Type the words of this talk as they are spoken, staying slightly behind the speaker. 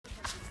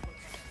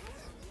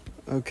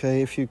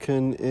Okay, if you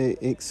can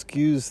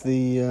excuse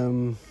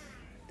the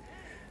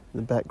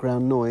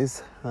background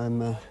noise,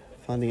 I'm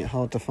finding it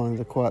hard to find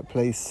a quiet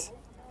place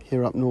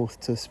here up north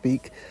to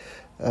speak.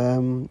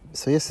 So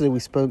yesterday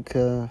we spoke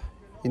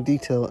in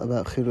detail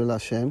about Chilul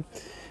Hashem,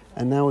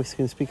 and now we're going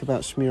to speak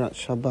about Shmirat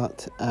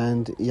Shabbat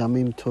and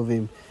Yamim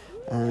Tovim.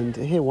 And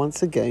here,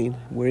 once again,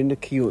 we're in the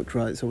Kiyut,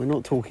 right? So we're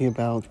not talking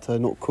about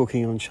not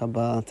cooking on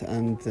Shabbat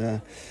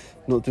and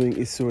not doing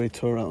Isurei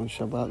Torah on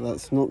Shabbat.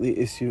 That's not the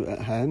issue at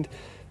hand.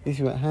 The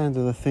issue at hand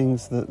are the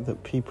things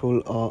that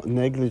people are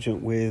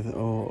negligent with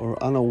or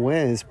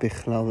unawares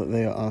bichlal that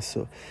they are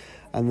asur.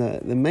 And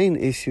the main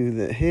issue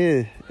that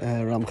here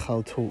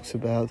Ramchal talks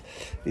about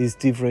is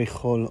divrei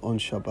chol on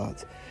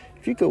Shabbat.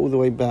 If you go all the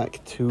way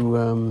back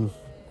to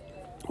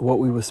what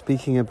we were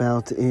speaking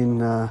about in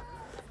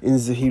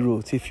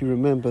Zehirut, if you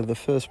remember, the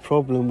first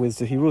problem with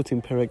Zehirut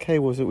in Perek Hey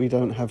was that we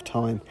don't have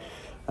time.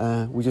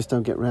 We just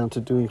don't get round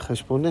to doing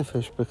Cheshbon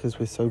Nefesh because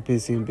we're so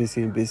busy.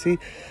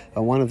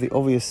 And one of the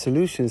obvious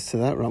solutions to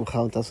that,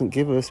 Ramchal doesn't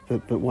give us,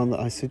 but one that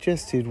I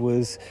suggested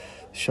was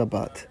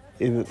Shabbat.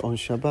 On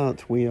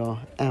Shabbat we are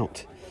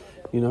out.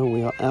 We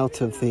are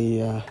out of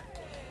the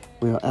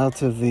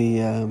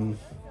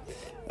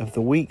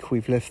week.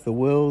 We've left the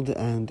world,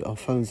 and our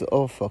phones are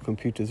off, our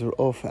computers are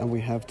off, and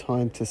we have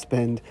time to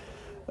spend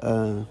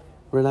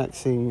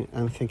relaxing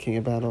and thinking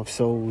about our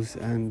souls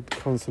and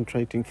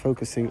concentrating,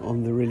 focusing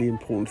on the really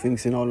important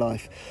things in our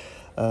life.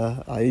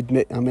 I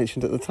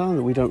mentioned at the time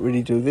that we don't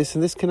really do this,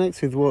 and this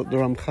connects with what the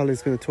Ramchal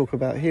is going to talk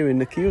about here in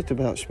the Kiyut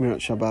about Shmirat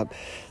Shabbat.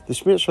 The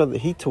Shmirat Shabbat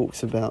that he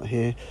talks about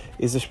here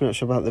is the Shmirat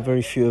Shabbat that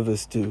very few of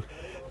us do,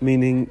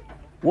 meaning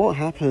what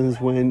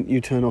happens when you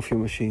turn off your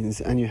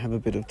machines and you have a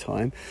bit of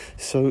time?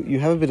 So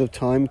you have a bit of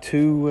time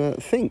to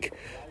think.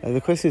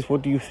 The question is,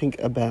 what do you think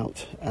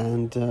about?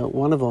 And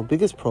one of our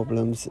biggest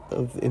problems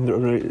in the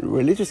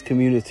religious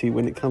community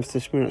when it comes to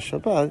Shmirat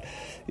Shabbat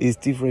is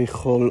divrei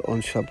chol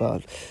on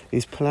Shabbat,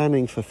 is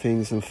planning for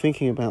things and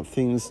thinking about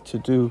things to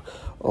do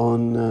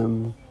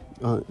on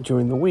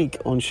during the week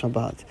on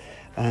Shabbat.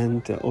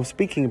 And or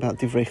speaking about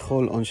divrei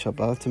chol on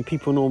Shabbat, and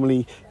people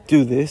normally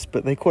do this,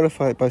 but they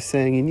qualify it by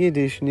saying in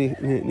Yiddish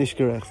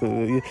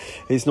nishgerech.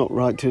 It's not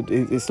right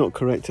it's not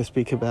correct to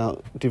speak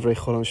about divrei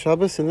chol on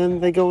Shabbos, and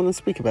then they go on and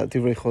speak about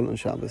divrei chol on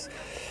Shabbos.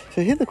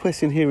 So here the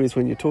question here is,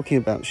 when you're talking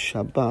about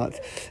Shabbat,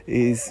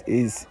 is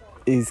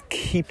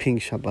keeping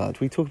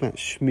Shabbat. We talk about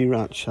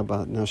Shmirat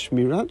Shabbat. Now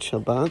Shmirat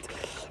Shabbat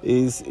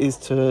is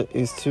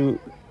to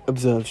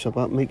observe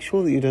Shabbat. Make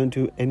sure that you don't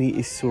do any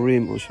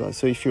Isurim on Shabbat.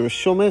 So if you're a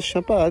Shomer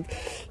Shabbat,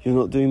 you're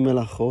not doing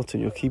Melachot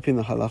and you're keeping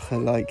the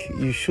halacha like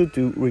you should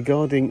do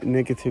regarding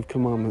negative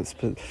commandments.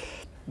 But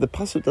the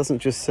pasuk doesn't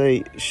just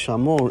say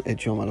Shamor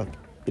et Yom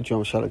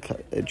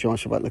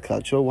Shabbat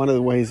L'Kadsho. One of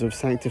the ways of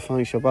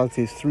sanctifying Shabbat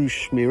is through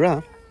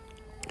Shmirah,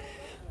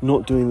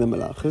 not doing the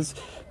Melachas,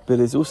 but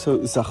there's also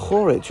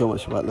Zachor et Yom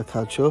Shabbat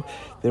L'Kadsho.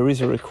 There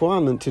is a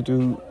requirement to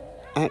do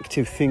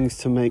active things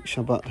to make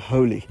Shabbat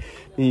holy.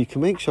 Now, you can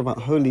make Shabbat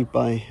holy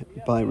by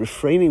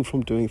refraining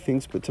from doing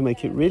things, but to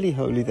make it really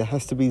holy, there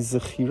has to be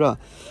zechira.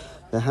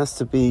 There has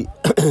to be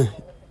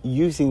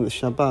using the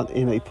Shabbat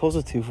in a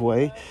positive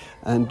way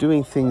and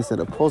doing things that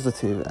are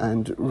positive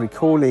and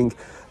recalling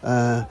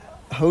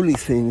holy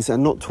things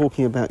and not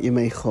talking about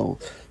Yemei Chol.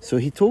 So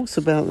he talks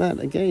about that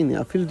again.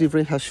 Afil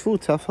divrei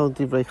hashvut, afal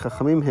divrei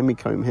chachamim hem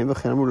ikarim hem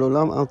v'chen amru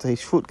l'olam al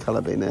tehishvut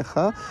kala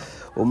beinecha.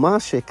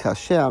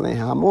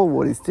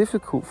 What is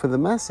difficult for the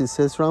masses,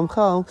 says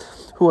Ramchal,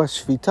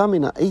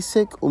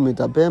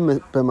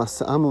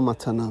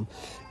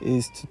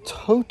 is to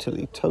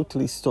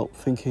totally stop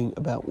thinking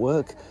about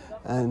work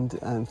and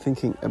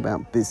thinking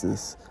about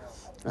business.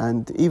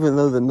 And even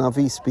though the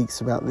Navi speaks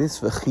about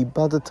this,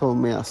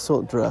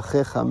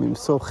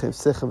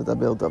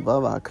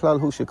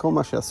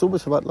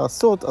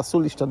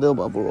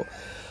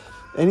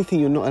 anything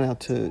you're not allowed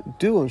to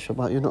do on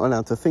Shabbat, you're not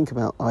allowed to think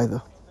about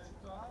either,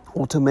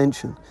 or to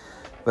mention.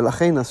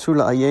 ולכן אסור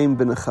לעיין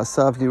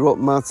בנכסיו לראות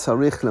מה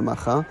צריך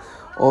למחר,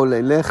 או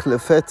ללך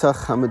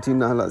לפתח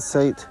המדינה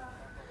לצאת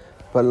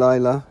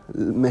בלילה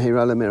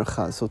מהירה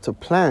למרחץ. So to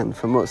plan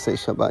for Motzei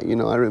Shabbat,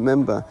 I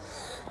remember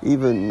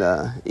even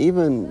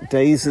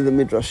days of the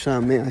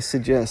Midrashah, may I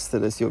suggest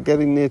that as you're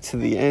getting near to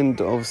the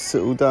end of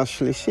Seudah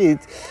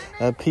Shlishit,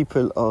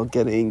 people are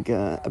getting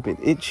a bit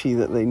itchy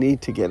that they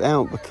need to get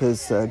out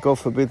because, God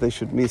forbid, they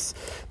should miss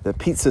their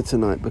pizza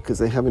tonight because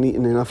they haven't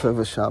eaten enough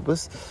over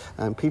Shabbos,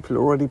 and people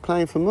are already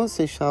planning for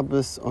Motzei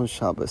Shabbos on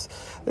Shabbos.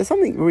 There's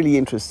something really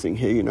interesting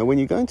here, when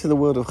you go into the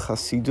world of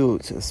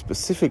Chassidut,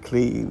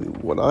 specifically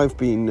what I've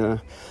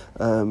been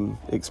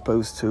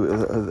exposed to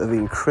the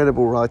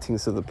incredible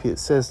writings of the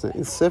Piatzesna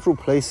in several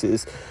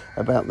places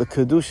about the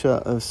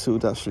Kedusha of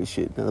Seudah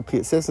Shlishit. Now the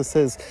Piatzesna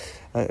says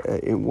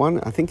in one,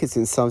 I think it's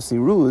in Savzi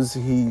Ruz,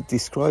 he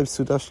describes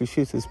Seudah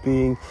Shlishit as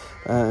being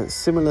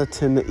similar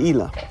to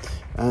Ne'ilah.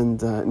 And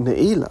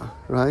Ne'ilah,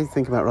 right?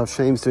 Think about Rav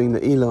Shames doing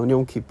Ne'ilah on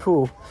Yom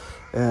Kippur.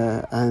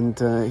 and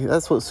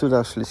that's what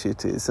Suda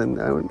Shlishit is. And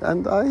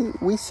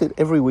we sit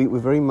every week. We're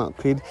very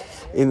makpid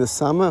in the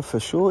summer for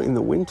sure. In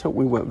the winter,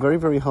 we work very,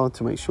 very hard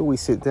to make sure we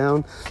sit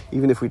down,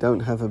 even if we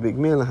don't have a big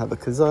meal. I have a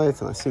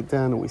kazayat and I sit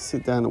down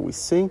and we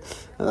sing,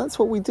 and that's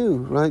what we do,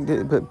 right?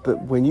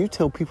 But when you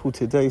tell people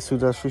today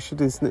Suda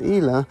Shlishit is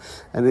Ne'ilah,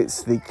 and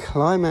it's the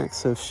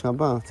climax of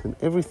Shabbat, and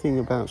everything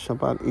about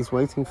Shabbat is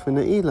waiting for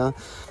Ne'ilah,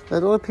 a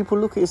lot of people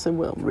look at it and say,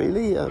 well,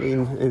 really? I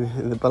mean,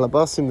 in the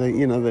Balabasim,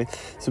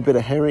 it's a bit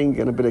of herring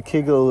and a bit of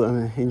kiggle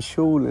in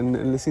shul,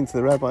 and listening to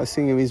the rabbi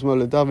singing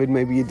Ismail David,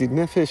 maybe you did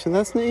nefesh, and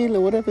that's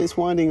Ne'ilah, whatever, it's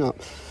winding up.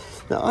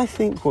 Now, I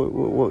think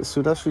what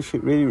Suda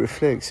Shlishit really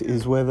reflects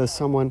is whether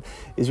someone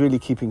is really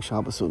keeping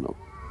Shabbos or not.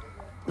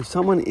 If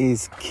someone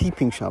is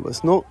keeping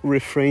Shabbos, not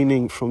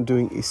refraining from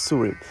doing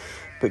Isurim,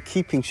 but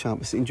keeping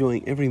Shabbos,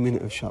 enjoying every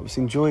minute of Shabbos,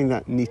 enjoying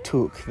that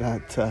nituk,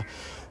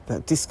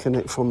 that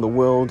disconnect from the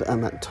world,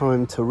 and that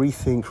time to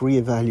rethink,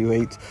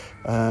 reevaluate,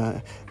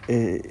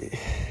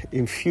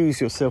 infuse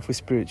yourself with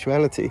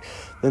spirituality,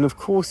 then of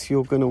course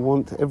you're going to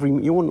want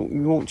you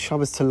want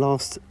Shabbos to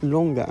last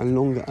longer and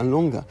longer and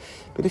longer.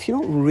 But if you're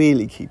not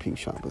really keeping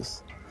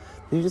Shabbos,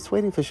 then you're just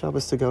waiting for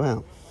Shabbos to go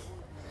out.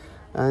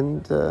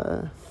 And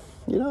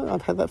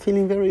I've had that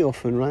feeling very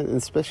often, right? And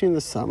especially in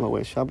the summer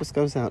where Shabbos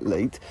goes out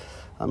late.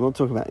 I'm not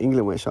talking about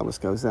England where Shabbos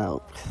goes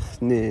out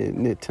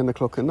near 10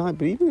 o'clock at night,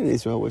 but even in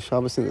Israel where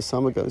Shabbos in the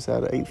summer goes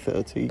out at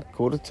 8:30,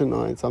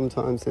 8:45,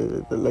 sometimes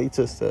the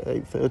latest at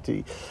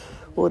 8:30,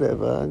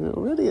 whatever. And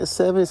already at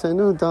 7, say,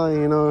 no,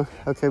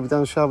 okay, we've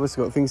done Shabbos,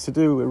 we've got things to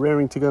do, we're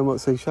raring to go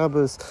Motzei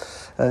Shabbos,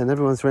 and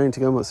everyone's raring to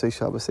go Motzei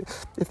Shabbos.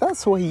 If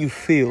that's the way you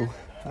feel,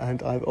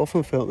 and I've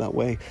often felt that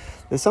way,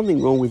 there's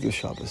something wrong with your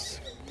Shabbos.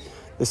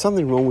 There's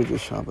something wrong with your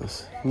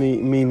Shabbos,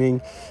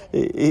 meaning,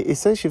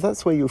 essentially, if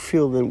that's the way you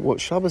feel, then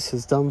what Shabbos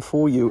has done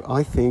for you,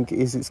 I think,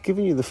 is it's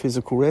given you the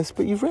physical rest,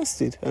 but you've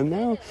rested, and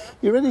now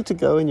you're ready to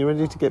go, and you're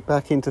ready to get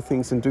back into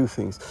things and do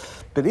things.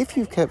 But if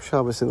you've kept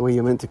Shabbos in the way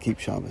you're meant to keep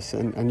Shabbos,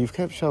 and you've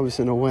kept Shabbos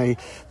in a way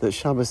that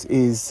Shabbos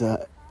is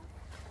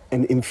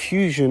an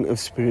infusion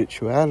of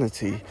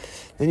spirituality,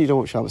 then you don't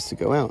want Shabbos to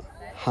go out.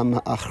 Then you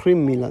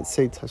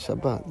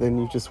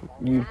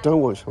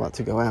don't want Shabbat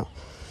to go out.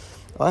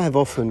 I have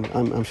often,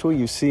 I'm sure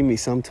you've seen me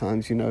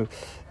sometimes,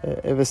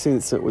 ever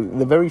since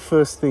the very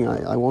first thing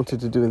I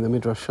wanted to do in the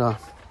Midrashah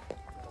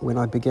when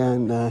I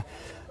began,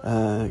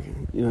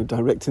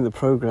 directing the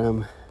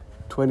program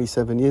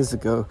 27 years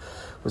ago,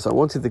 was I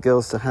wanted the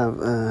girls to have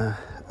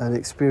an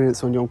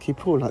experience on Yom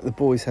Kippur like the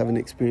boys have an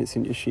experience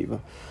in yeshiva.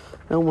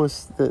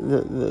 Almost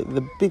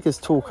the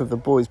biggest talk of the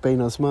boys, Bein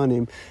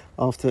Azmanim,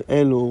 after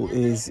Elul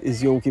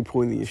is Yom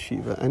Kippur in the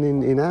yeshiva. And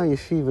in our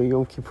yeshiva,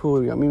 Yom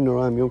Kippur, Yamim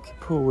Noraim, Yom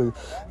Kippur was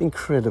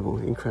incredible.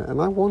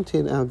 And I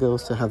wanted our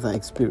girls to have that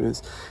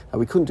experience.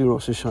 We couldn't do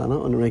Rosh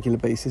Hashanah on a regular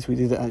basis. We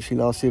did it actually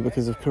last year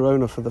because of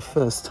Corona for the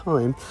first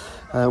time.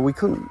 We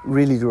couldn't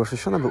really do Rosh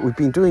Hashanah, but we've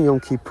been doing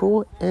Yom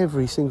Kippur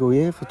every single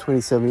year for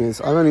 27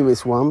 years. I've only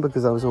missed one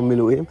because I was on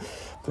Miluim.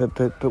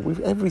 But we've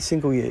every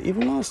single year,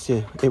 even last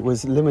year, it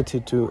was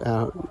limited to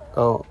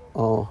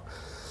our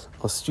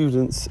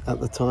students at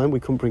the time. We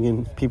couldn't bring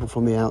in people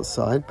from the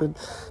outside, but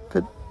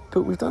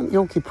we've done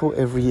Yom Kippur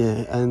every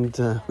year, and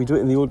we do it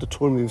in the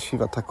auditorium of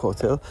Yeshivat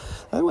HaKotel.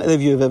 I don't know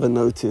whether you have ever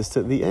noticed,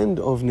 at the end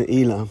of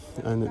Ne'ilah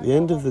and at the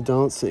end of the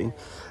dancing,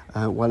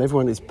 while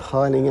everyone is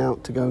piling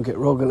out to go and get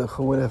rogalach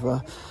or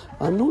whatever,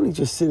 I'm normally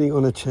just sitting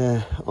on a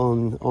chair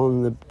on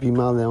the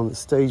bima there, on the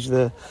stage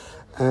there,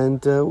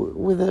 and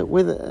with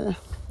a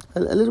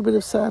little bit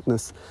of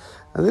sadness.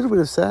 A little bit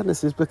of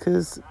sadness is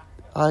because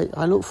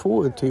I look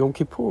forward to Yom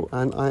Kippur,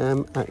 and I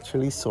am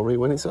actually sorry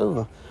when it's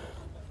over.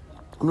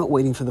 I'm not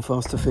waiting for the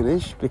fast to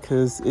finish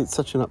because it's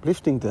such an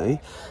uplifting day,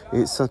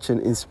 it's such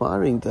an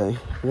inspiring day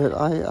that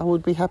I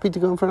would be happy to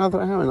go on for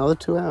another hour, another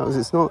 2 hours.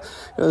 It's not,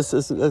 as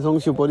long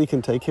as your body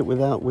can take it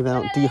without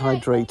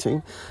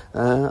dehydrating,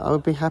 I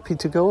would be happy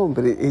to go on,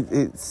 but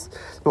it's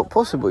not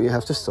possible. You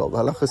have to stop. The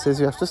halacha says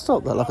you have to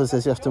stop. The halacha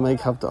says you have to make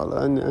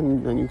havdalah,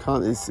 and you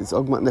can't. It's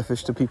ogmat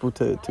nefesh to people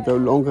to go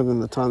longer than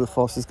the time the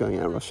fast is going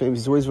out. Rav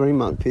is always very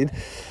makpid.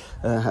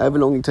 However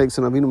long it takes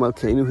on Avinu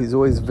Malkeinu, he's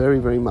always very,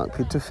 very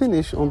makpid to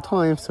finish on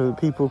time so that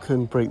people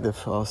can break their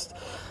fast.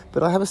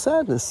 But I have a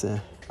sadness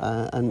there,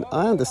 and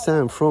I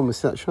understand from a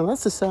section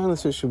that's the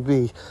sadness it should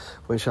be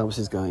when Shabbos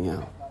is going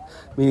out.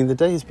 Meaning the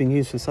day has been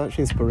used for such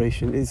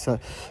inspiration. It's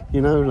like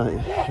the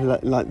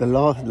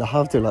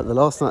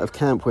last night of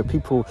camp where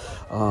people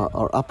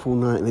are up all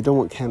night and they don't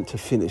want camp to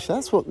finish.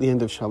 That's what the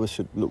end of Shabbos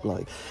should look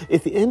like.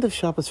 If the end of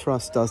Shabbos for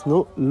us does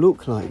not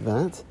look like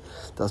that,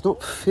 does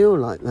not feel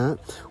like that,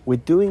 we're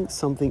doing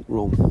something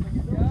wrong.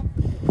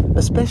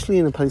 Especially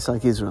in a place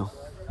like Israel.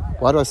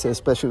 Why do I say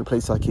especially in a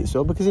place like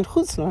Israel? Because in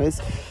Chutz La'aretz,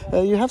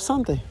 you have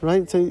Sunday,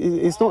 right? So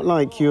it's not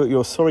like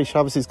you're sorry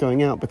Shabbos is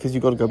going out because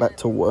you've got to go back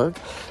to work.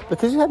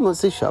 Because you have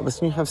Motzei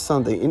Shabbos and you have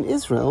Sunday. In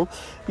Israel,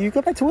 you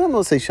go back to work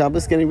Motzei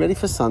Shabbos, getting ready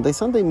for Sunday.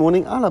 Sunday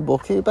morning, ala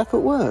boker, you're back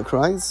at work,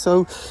 right?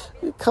 So,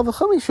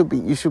 kavacham,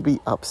 you should be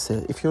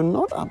upset. If you're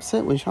not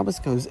upset when Shabbos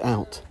goes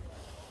out,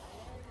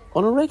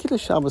 on a regular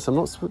Shabbos, I'm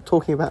not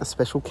talking about a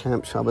special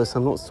camp Shabbos.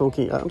 I'm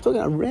talking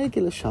about a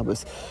regular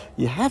Shabbos.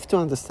 You have to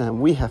understand,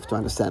 we have to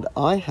understand,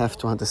 I have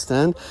to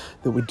understand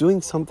that we're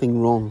doing something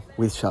wrong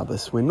with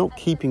Shabbos. We're not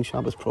keeping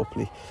Shabbos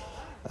properly.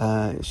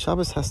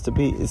 Shabbos has to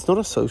be, it's not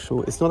a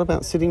social, it's not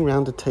about sitting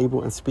around a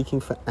table and speaking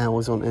for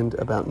hours on end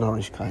about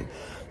Narishkeit.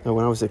 Now,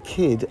 when I was a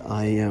kid,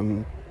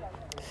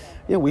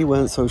 we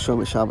weren't so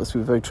Shomer Shabbos. We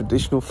were a very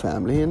traditional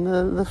family, and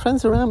the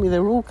friends around me, they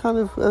were all kind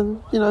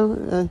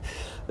of,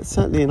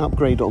 certainly an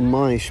upgrade on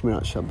my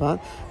Shmirat Shabbat.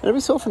 And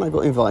every so often I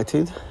got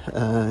invited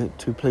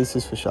to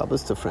places for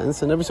Shabbos, to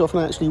friends, and every so often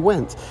I actually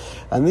went.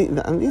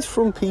 And these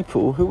from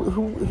people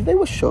who they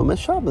were Shomer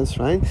Shabbos,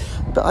 right?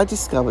 But I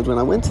discovered when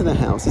I went to their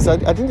houses, I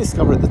didn't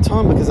discover it at the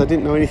time because I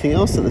didn't know anything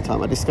else at the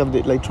time. I discovered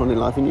it later on in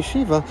life in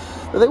yeshiva.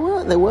 But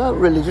they weren't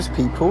religious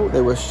people.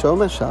 They were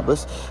Shomer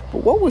Shabbos.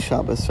 But what was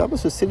Shabbos?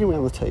 Shabbos was sitting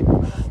around the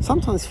table,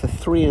 sometimes for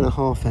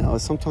 3.5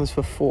 hours, sometimes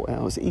for 4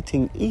 hours,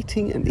 eating,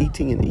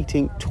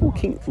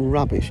 talking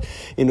rubbish.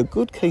 In a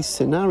good case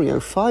scenario,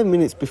 5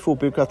 minutes before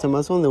Birkat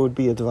HaMazon, there would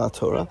be a Dvar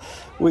Torah,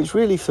 which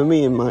really, for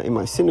me, in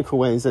my cynical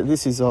way, is that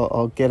this is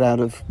our get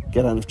out of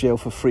jail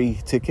for free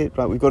ticket.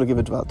 Right, we've got to give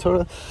a Dvar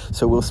Torah,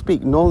 so we'll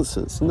speak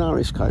nonsense,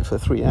 Narishkeit, for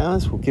 3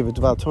 hours. We'll give a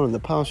Dvar Torah in the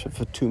Parsha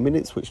for 2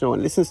 minutes, which no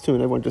one listens to,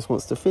 and everyone just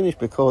wants to finish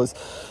because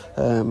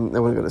they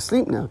want to go to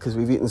sleep now because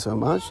we've eaten so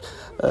much.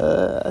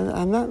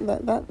 And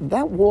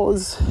that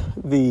was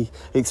the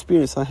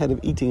experience I had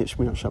of eating at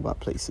Shmirat Shabbat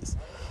places.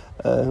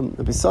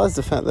 Besides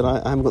the fact that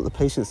I haven't got the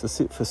patience to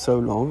sit for so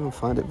long, I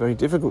find it very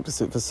difficult to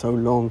sit for so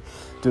long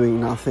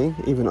doing nothing,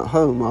 even at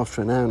home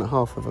after an hour and a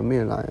half of a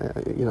meal,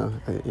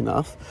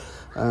 enough.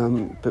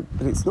 But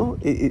it's not,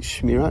 it's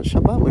Shmirat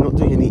Shabbat. We're not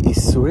doing any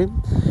Isurim,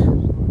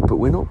 but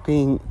we're not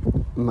being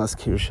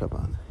Mazkir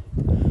Shabbat.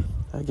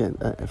 Again,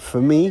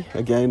 for me,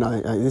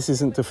 this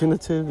isn't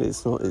definitive,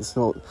 it's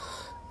not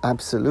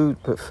absolute,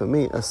 but for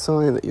me, a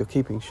sign that you're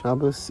keeping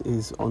Shabbos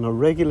is on a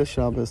regular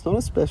Shabbos, not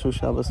a special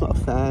Shabbos, not a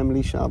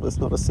family Shabbos,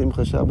 not a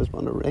Simcha Shabbos, but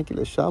on a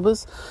regular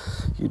Shabbos,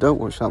 you don't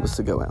want Shabbos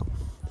to go out.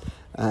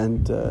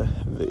 And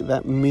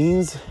that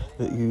means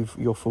that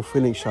you're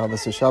fulfilling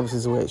Shabbos, and Shabbos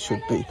is the way it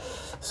should be.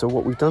 So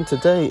what we've done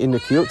today in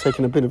Nikiyot,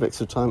 taking a bit of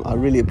extra time, I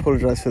really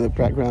apologise for the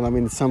background. I'm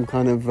in some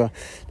kind of,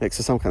 next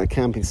to some kind of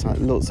camping site,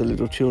 lots of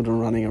little children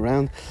running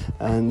around,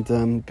 and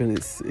but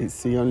it's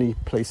the only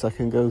place I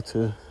can go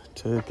to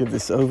give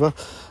this over.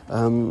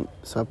 So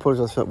I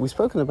apologise for that. We've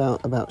spoken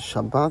about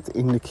Shabbat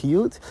in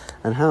Nikiyut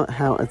and how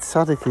a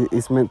tzaddik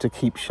is meant to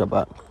keep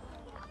Shabbat.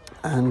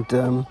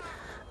 And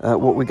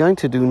what we're going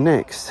to do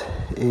next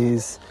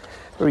is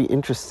very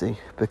interesting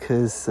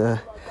because we're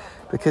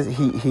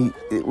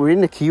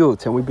in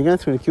Nikiyut and we've been going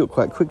through Nikiyut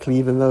quite quickly,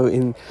 even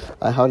though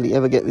I hardly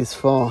ever get this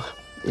far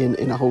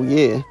in a whole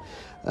year,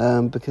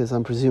 because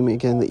I'm presuming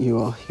again that you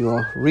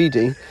are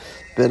reading,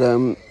 but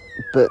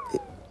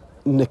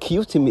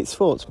Nikiyut in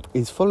mitzvot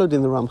is followed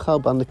in the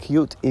Ramchal by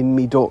Nikiyut in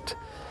midot.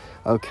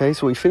 Okay,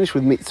 so we finish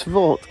with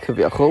mitzvot,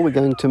 kaviachol, we're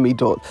going to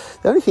midot.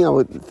 The only thing I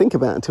would think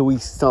about until we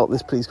start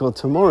this, please God,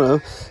 tomorrow,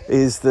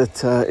 is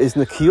that is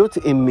Nikiyut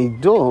in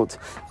midot.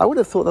 I would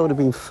have thought that would have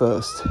been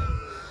first.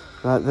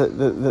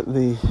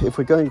 If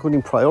we're going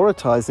according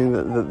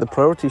prioritizing, the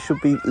priority should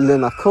be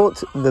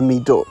lenakot the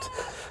midot.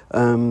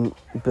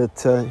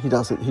 But he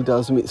doesn't. He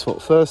does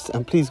mitzvot first,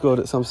 and please God,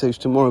 at some stage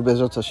tomorrow,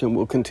 Bezrat Hashem,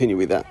 we'll continue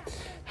with that.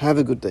 Have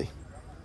a good day.